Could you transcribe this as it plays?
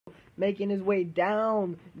making his way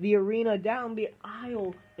down the arena, down the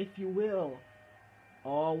aisle, if you will.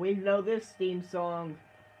 Oh, we know this theme song.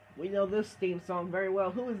 We know this theme song very well.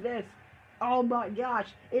 Who is this? Oh my gosh,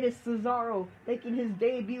 it is Cesaro making his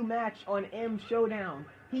debut match on M Showdown.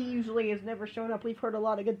 He usually has never shown up. We've heard a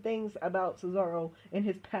lot of good things about Cesaro in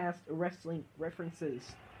his past wrestling references.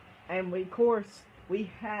 And of course, we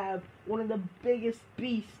have one of the biggest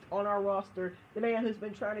beasts on our roster, the man who's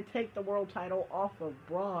been trying to take the world title off of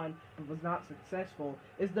Braun, but was not successful,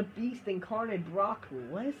 is the Beast Incarnate, Brock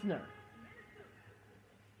Lesnar.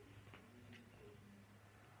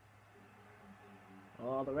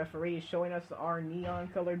 Oh, the referee is showing us our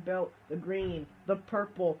neon-colored belt, the green, the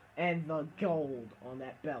purple, and the gold on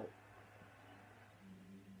that belt.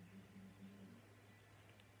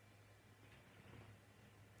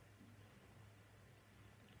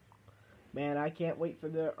 Man, I can't wait for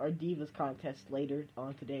our Divas contest later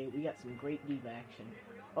on today. We got some great Diva action.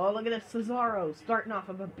 Oh, look at this. Cesaro starting off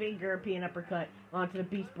of a big European uppercut onto the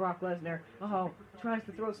Beast Brock Lesnar. Oh, tries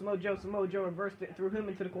to throw Samoa Joe. Samoa Joe reversed it, threw him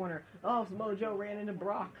into the corner. Oh, Samoa Joe ran into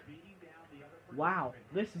Brock. Wow,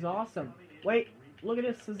 this is awesome. Wait, look at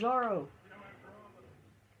this. Cesaro.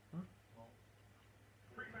 Huh?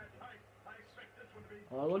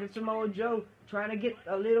 Oh, look at Samoa Joe trying to get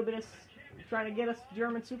a little bit of... trying to get us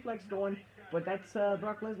German suplex going, but that's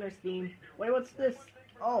Brock Lesnar's theme. Wait, what's this?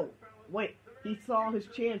 Oh, wait, he saw his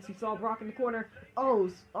chance. He saw Brock in the corner.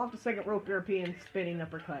 Oh, off the second rope, European spinning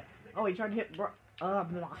uppercut. Oh, he tried to hit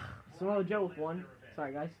Samoa Joe with one.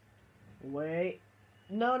 Sorry, guys. Wait.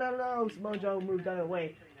 No. Samoa Joe moved out of the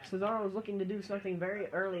way. Cesaro was looking to do something very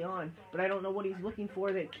early on, but I don't know what he's looking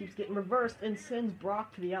for that keeps getting reversed and sends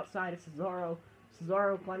Brock to the outside of Cesaro.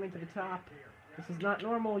 Cesaro climbing to the top. This is not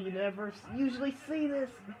normal. You never usually see this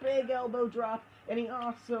big elbow drop, and he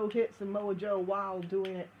also hit Samoa Joe while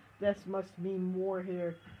doing it. This must mean more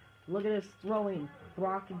here. Look at this throwing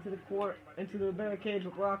Brock into the court, into the barricade,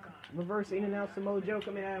 but Brock reversing, and now Samoa Joe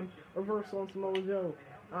coming at him. Reversal on Samoa Joe.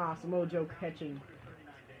 Samoa Joe catching.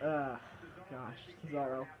 Gosh,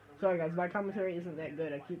 Cesaro. Sorry guys, my commentary isn't that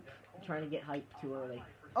good. I keep trying to get hyped too early.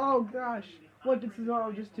 Oh gosh, what did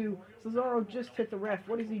Cesaro just do? Cesaro just hit the ref.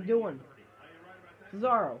 What is he doing?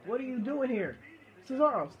 Cesaro, what are you doing here?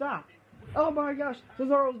 Cesaro, stop. Oh my gosh,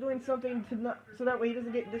 Cesaro's doing something so that way he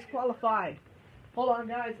doesn't get disqualified. Hold on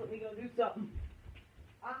guys, let me go do something.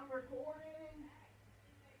 I'm recording.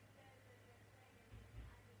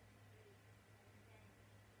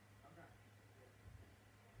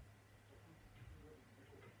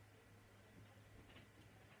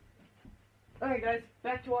 Alright guys,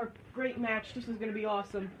 back to our great match. This is going to be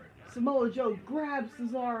awesome. Samoa Joe grabs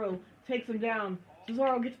Cesaro, takes him down.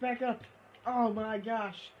 Cesaro gets back up. Oh my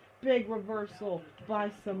gosh. Big reversal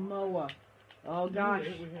by Samoa. Oh gosh.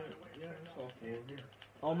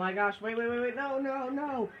 Oh my gosh. Wait.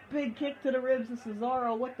 No. Big kick to the ribs of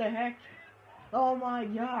Cesaro. What the heck? Oh my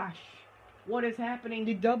gosh. What is happening?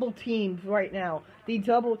 The double team right now. The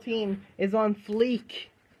double team is on fleek.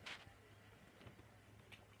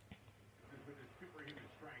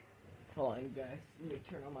 Hold on, guys. Let me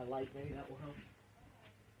turn on my light. Maybe that will help.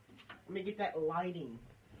 Let me get that lighting.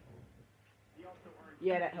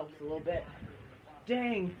 Yeah, that helps a little bit.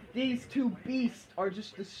 Dang, these two beasts are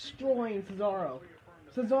just destroying Cesaro.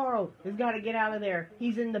 Cesaro has got to get out of there.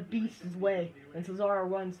 He's in the beast's way. And Cesaro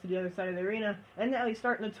runs to the other side of the arena. And now he's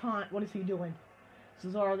starting to taunt. What is he doing?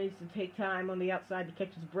 Cesaro needs to take time on the outside to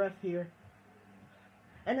catch his breath here.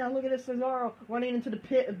 And now look at this Cesaro running into the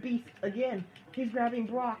pit of beasts again. He's grabbing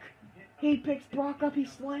Brock. He picks Brock up, he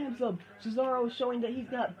slams him. Cesaro is showing that he's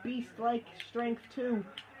got beast-like strength too.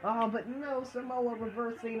 Oh, but no, Samoa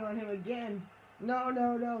reversing on him again.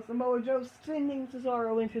 No. Samoa Joe sending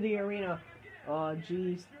Cesaro into the arena. Oh,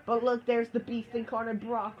 jeez. But look, there's the Beast Incarnate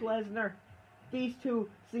Brock Lesnar. These two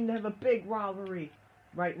seem to have a big rivalry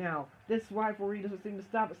right now. This rivalry doesn't seem to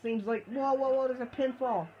stop. It seems like, whoa, there's a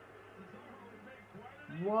pinfall.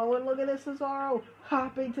 Whoa, and look at this Cesaro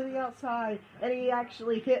hopping to the outside, and he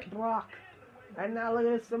actually hit Brock. And now look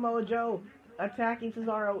at this Samoa Joe attacking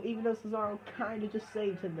Cesaro, even though Cesaro kind of just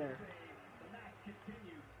saved him there.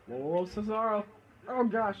 Whoa, Cesaro. Oh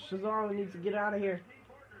gosh, Cesaro needs to get out of here.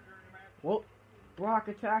 Whoa, Brock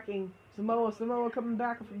attacking Samoa. Samoa coming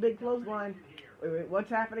back with a big clothesline. Wait, what's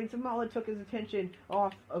happening? Samoa took his attention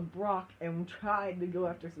off of Brock and tried to go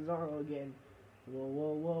after Cesaro again.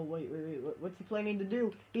 Whoa, wait, what's he planning to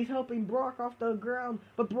do? He's helping Brock off the ground,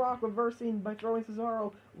 but Brock reversing by throwing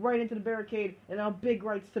Cesaro right into the barricade, and now big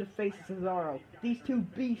rights to the face of Cesaro. These two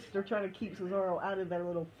beasts are trying to keep Cesaro out of that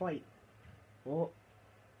little fight. Oh,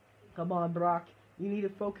 come on, Brock. You need to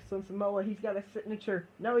focus on Samoa. He's got a signature.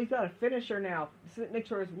 No, he's got a finisher now. The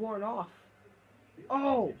signature is worn off.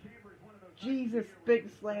 Oh! Jesus, big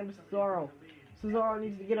slam to Cesaro. Cesaro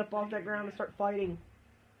needs to get up off that ground and start fighting.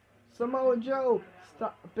 Samoa Joe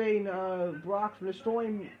stopping Brock from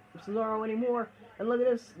destroying Cesaro anymore. And look at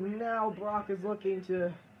this. Now Brock is looking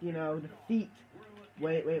to, defeat.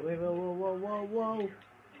 Wait, whoa.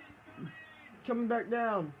 Coming back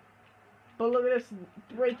down. But look at this,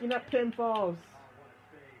 breaking up pinfalls.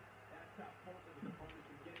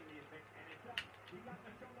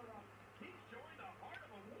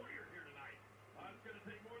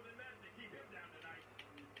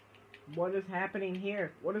 What is happening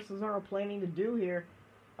here? What is Cesaro planning to do here?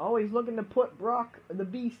 Oh, he's looking to put Brock, the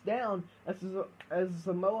Beast, down as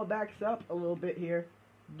Samoa backs up a little bit here.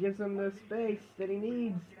 Gives him the space that he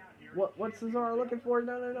needs. What's Cesaro looking for?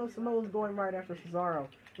 No. Samoa's going right after Cesaro.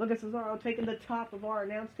 Look at Cesaro taking the top of our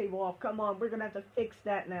announce table off. Come on, we're going to have to fix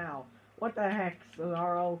that now. What the heck,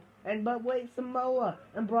 Cesaro? But wait, Samoa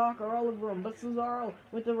and Brock are all over him. But Cesaro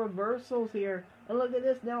with the reversals here. And look at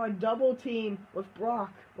this, now a double team with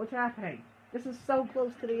Brock. What's happening? This is so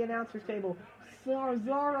close to the announcer's table.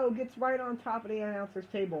 Cesaro gets right on top of the announcer's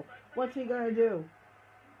table. What's he going to do?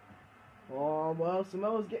 Oh, well,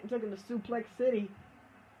 Samoa's getting taken to Suplex City.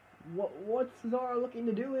 What's Cesaro looking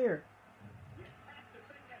to do here?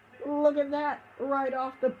 Look at that! Right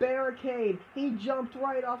off the barricade. He jumped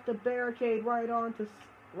right off the barricade, right onto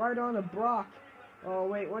Brock. Oh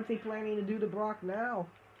wait, what's he planning to do to Brock now?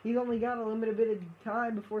 He's only got a limited bit of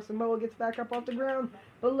time before Samoa gets back up off the ground.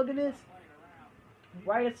 But look at this.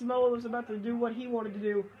 Right as Samoa was about to do what he wanted to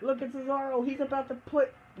do. Look at Cesaro. He's about to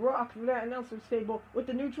put Brock through that announcer's table with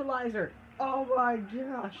the neutralizer. Oh my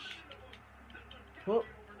gosh. Well,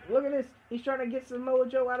 look at this. He's trying to get Samoa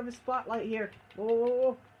Joe out of his spotlight here.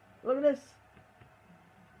 Whoa. Look at this.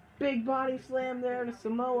 Big body slam there to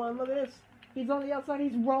Samoa. And look at this. He's on the outside.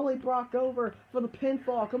 He's rolling Brock over for the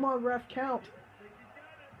pinfall. Come on, ref, count.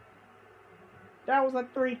 That was a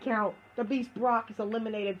 3 count. The Beast Brock is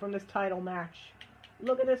eliminated from this title match.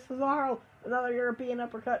 Look at this, Cesaro. Another European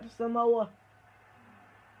uppercut to Samoa.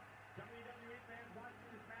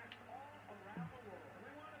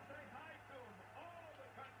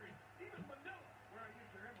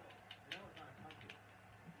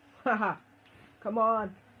 Haha. Come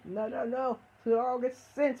on. No. Cesaro gets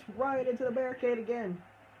sent right into the barricade again.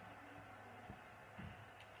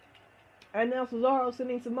 And now Cesaro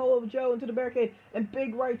sending Samoa Joe into the barricade. And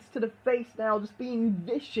big rights to the face now, just being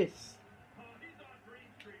vicious.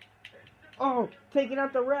 Oh, taking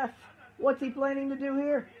out the ref. What's he planning to do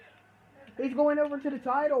here? He's going over to the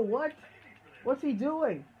title. What? What's he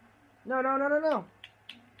doing? No.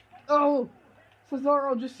 Oh!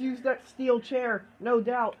 Cesaro just used that steel chair, no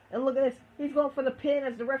doubt. And look at this. He's going for the pin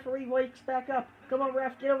as the referee wakes back up. Come on,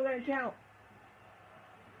 ref. Get over there and count.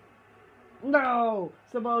 No!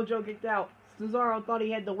 Samoa Joe kicked out. Cesaro thought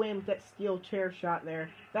he had the win with that steel chair shot there.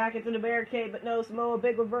 Back into the barricade, but no. Samoa,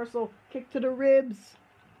 big reversal. Kick to the ribs.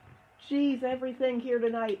 Jeez, everything here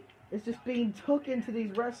tonight is just being took into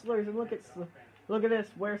these wrestlers. And look at this.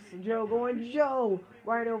 Where's Joe going? Joe!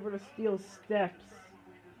 Right over the steel steps.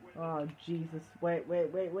 Oh, Jesus. Wait.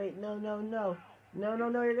 No. You're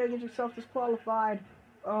going to get yourself disqualified.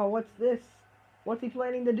 Oh, what's this? What's he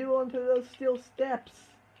planning to do onto those steel steps?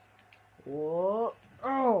 Whoa.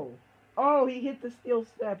 Oh, he hit the steel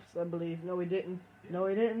steps, I believe. No, he didn't.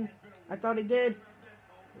 I thought he did.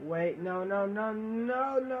 Wait, no.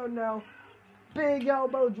 Big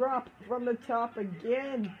elbow drop from the top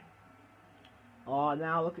again. Oh,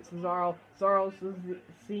 now look at Cesaro. Cesaro's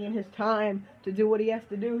seeing his time to do what he has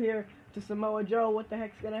to do here to Samoa Joe. What the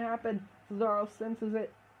heck's going to happen? Cesaro senses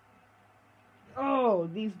it. Oh,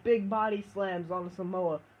 these big body slams on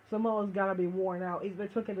Samoa. Samoa's got to be worn out. He's been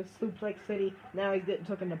taken to Suplex City. Now he's getting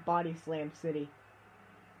taken to Body Slam City.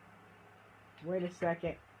 Wait a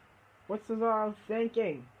second. What's Cesaro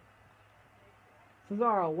thinking?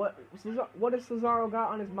 Cesaro, what has Cesaro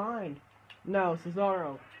got on his mind? No,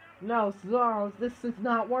 Cesaro, this is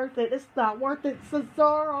not worth it. It's not worth it.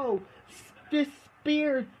 Cesaro just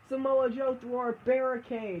speared Samoa Joe through our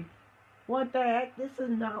barricade. What the heck? This is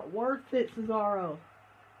not worth it, Cesaro.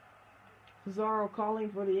 Cesaro calling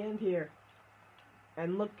for the end here.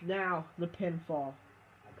 And look now, the pinfall.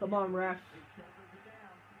 Come on, ref.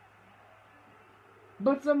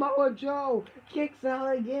 But Samoa Joe kicks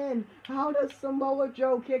out again. How does Samoa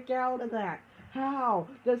Joe kick out of that? How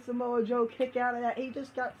does Samoa Joe kick out of that? He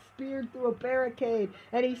just got speared through a barricade,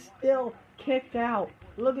 and he still kicked out.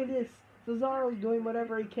 Look at this. Cesaro's doing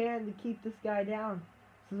whatever he can to keep this guy down.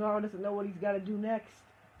 Cesaro doesn't know what he's got to do next.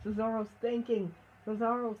 Cesaro's thinking,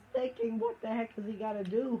 Cesaro's thinking, what the heck does he got to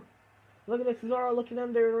do? Look at this, Cesaro looking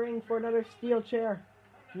under the ring for another steel chair.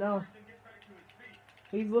 No.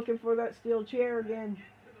 He's looking for that steel chair again.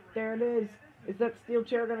 There it is. Is that steel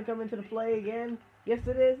chair going to come into the play again? Yes,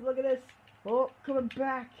 it is. Look at this. Oh, coming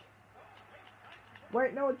back.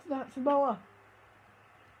 Wait, no, it's not Samoa.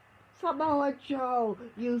 Samoa Joe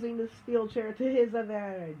using the steel chair to his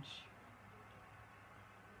advantage.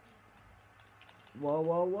 Whoa,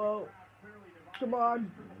 whoa, whoa. Come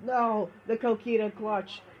on. No, the Coquina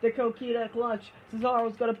clutch. The Coquina clutch.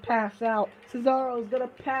 Cesaro's going to pass out. Cesaro's going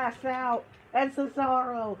to pass out. And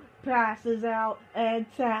Cesaro passes out and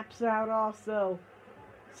taps out also.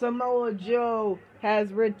 Samoa Joe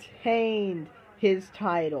has retained his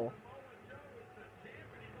title.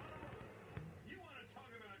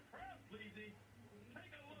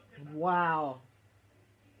 Wow.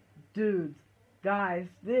 Dudes, guys,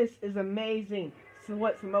 this is amazing. This is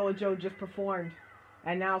what Samoa Joe just performed.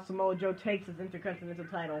 And now Samoa Joe takes his Intercontinental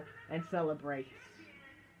title and celebrates.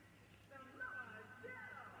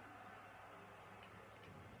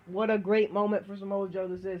 What a great moment for Samoa Joe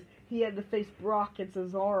this is. He had to face Brock and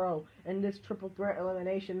Cesaro in this triple threat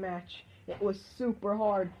elimination match. It was super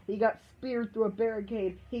hard. He got speared through a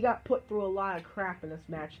barricade. He got put through a lot of crap in this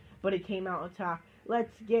match, but he came out on top.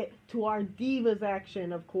 Let's get to our Divas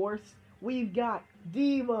action, of course. We've got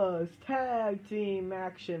Divas Tag Team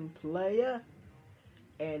action, playa.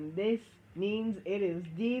 And this means it is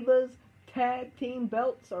Divas Tag Team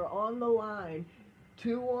belts are on the line.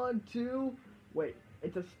 2-on-2. Wait.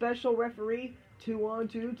 It's a special referee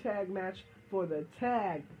 2-on-2 tag match for the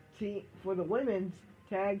women's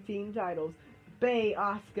tag team titles. Bay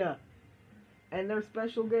Asuka. And their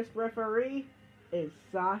special guest referee is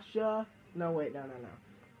Sasha. No, wait, no.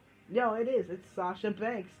 No, it is. It's Sasha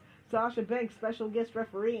Banks. Sasha Banks, special guest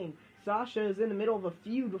refereeing. Sasha is in the middle of a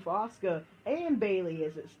feud with Asuka, and Bayley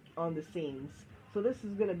is on the scenes. So this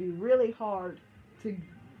is going to be really hard to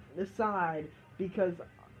decide because,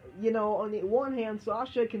 you know, on the one hand,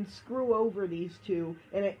 Sasha can screw over these two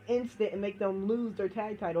in an instant and make them lose their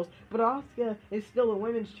tag titles, but Asuka is still a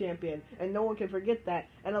women's champion, and no one can forget that.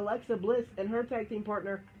 And Alexa Bliss and her tag team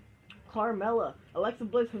partner, Carmella. Alexa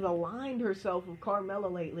Bliss has aligned herself with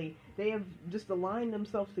Carmella lately. They have just aligned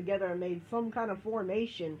themselves together and made some kind of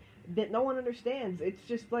formation that no one understands. It's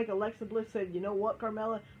just like Alexa Bliss said, you know what,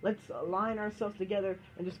 Carmella? Let's align ourselves together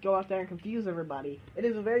and just go out there and confuse everybody. It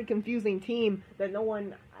is a very confusing team that no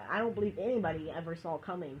one, I don't believe anybody ever saw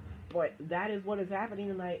coming. But that is what is happening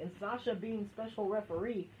tonight. And Sasha being special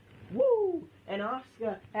referee, woo! And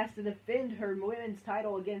Asuka has to defend her women's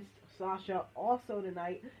title against Sasha also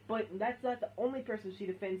tonight, but that's not the only person she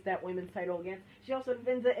defends that women's title against. She also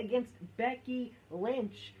defends it against Becky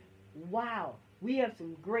Lynch. Wow, we have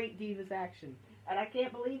some great Divas action. And I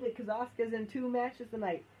can't believe it because Asuka's in 2 matches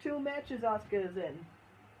tonight. 2 matches Asuka is in.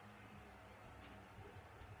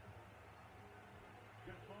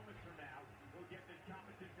 Just moments from now, we'll get this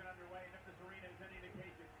competition underway, and if this arena is any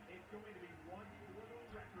indication, it's going to be one world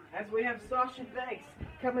record. As we have Sasha Banks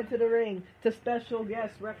coming to the ring to special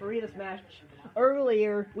guest referee this match.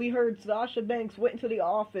 Earlier, we heard Sasha Banks went into the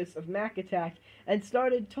office of Mac Attack and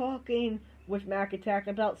started talking with Mac Attack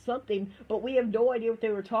about something, but we have no idea what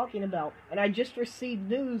they were talking about. And I just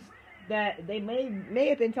received news that they may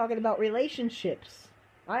have been talking about relationships.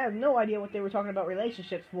 I have no idea what they were talking about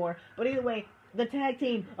relationships for, but either way, the tag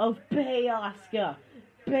team of Bay Asuka,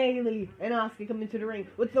 Bayley, and Asuka come into the ring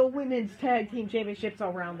with the women's tag team championships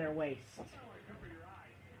around their waists.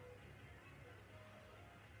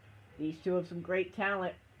 These two have some great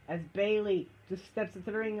talent as Bayley just steps into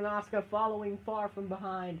the ring and Asuka following far from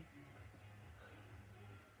behind.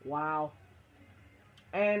 Wow.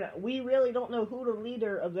 And we really don't know who the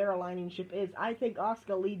leader of their aligning ship is. I think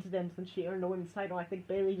Asuka leads them since she earned the women's title. I think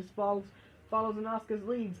Bayley just follows in Asuka's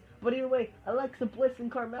leads. But either way, Alexa Bliss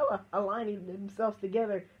and Carmella aligning themselves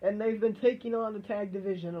together, and they've been taking on the tag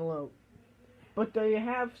division alone. But they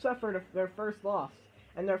have suffered their first loss.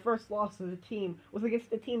 And their first loss as a team was against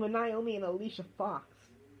the team of Naomi and Alicia Fox.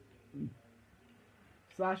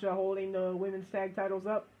 Sasha holding the women's tag titles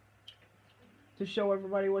up to show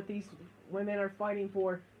everybody what these women are fighting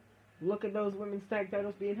for. Look at those women's tag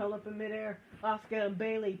titles being held up in midair. Asuka and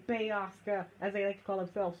Bayley, Bay Asuka, as they like to call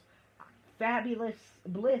themselves. Fabulous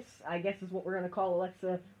Bliss, I guess is what we're going to call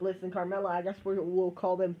Alexa Bliss and Carmella. I guess we'll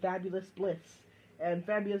call them Fabulous Bliss. And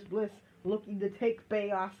Fabulous Bliss looking to take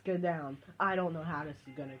Bay Asuka down. I don't know how this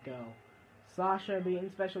is going to go. Sasha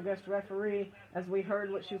being special guest referee, as we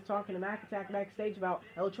heard what she was talking to Mac Attack backstage about,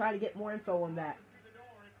 and we'll try to get more info on that.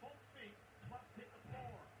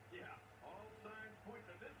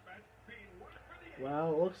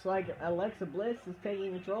 Well, it looks like Alexa Bliss is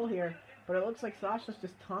taking control here, but it looks like Sasha's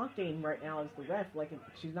just taunting right now as the ref, like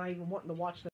she's not even wanting to watch the